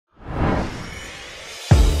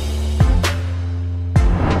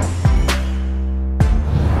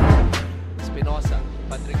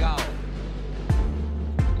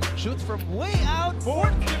from way out.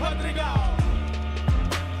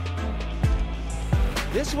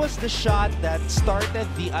 This was the shot that started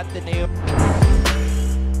the Ateneo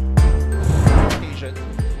occasion.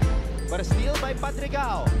 But a steal by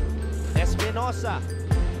Patrigao. Espinosa.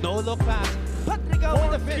 No look pass.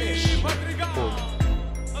 Patrigao with the finish.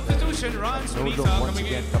 Substitution runs No look once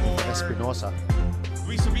again coming from Espinosa.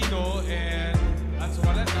 Luis Subino and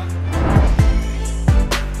Ansumaleta.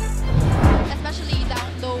 Especially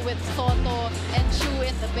down low with Soto and Chu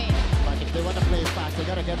in the paint. But if they want to play fast, they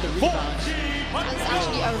gotta get the rebounds. This is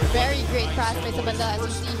actually a very great pass by Sabanda. As you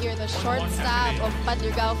see here, the short stab of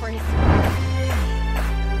Patrigao for his...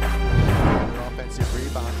 An offensive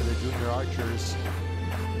rebound to the junior archers.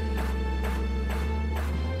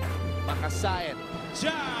 Makasayan.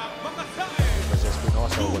 Because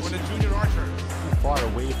Espinosa was the junior archer. too far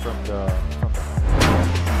away from the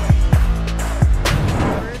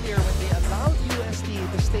Earlier when they allowed UST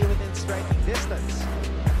to stay within striking distance.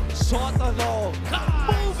 Soto though,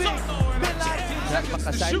 moving! That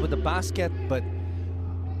Makasayan with the basket, but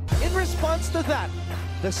in response to that,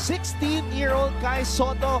 the 16-year-old Kai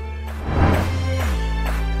Soto.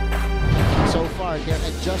 So far, they're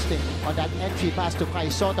adjusting on that entry pass to Kai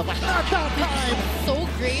Soto, but not that time! So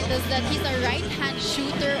great is that he's a right-hand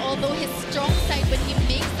shooter, although his strong side when he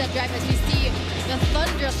makes the drive, as you see, the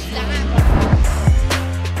thunderous slam.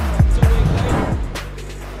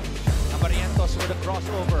 Abarientos with a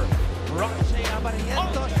crossover. Roche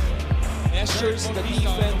Abarientos. Measures the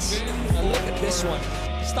defense. And look at this one.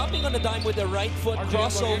 Stopping on the dime with the right foot,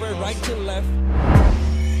 crossover, right to left.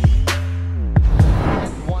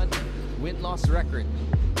 And one win-loss record.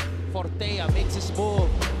 Fortea makes his move.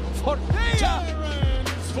 Fortea!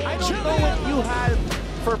 I don't know what you had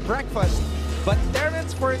for breakfast, but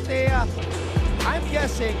Terence Fortea, I'm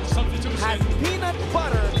guessing, had peanut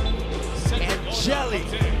butter and jelly.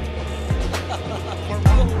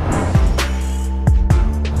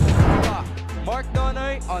 Mark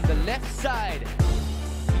Nonoy on the left side.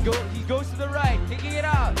 He goes to the right, kicking it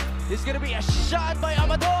out. There's gonna be a shot by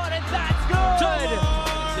Amador, and that's good!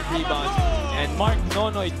 The rebound. And Mark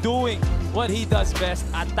Nonoy doing what he does best,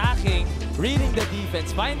 attacking, reading the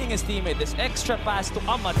defense, finding his teammate. This extra pass to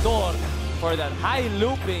Amador for that high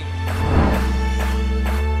looping.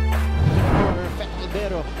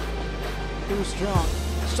 Libero, too strong.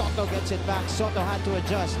 Soto gets it back. Soto had to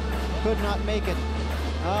adjust. Could not make it.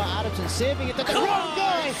 Adamson saving it to the wrong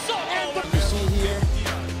guy. And what you see here,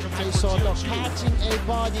 Kai Soto catching a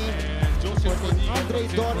body, putting Andre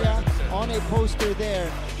Doria on a poster there.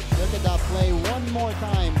 Look at that play one more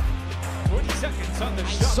time. 20 seconds on the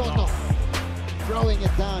shot Soto throwing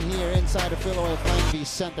it down here inside of Philadelphia Flying V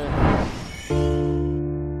Center.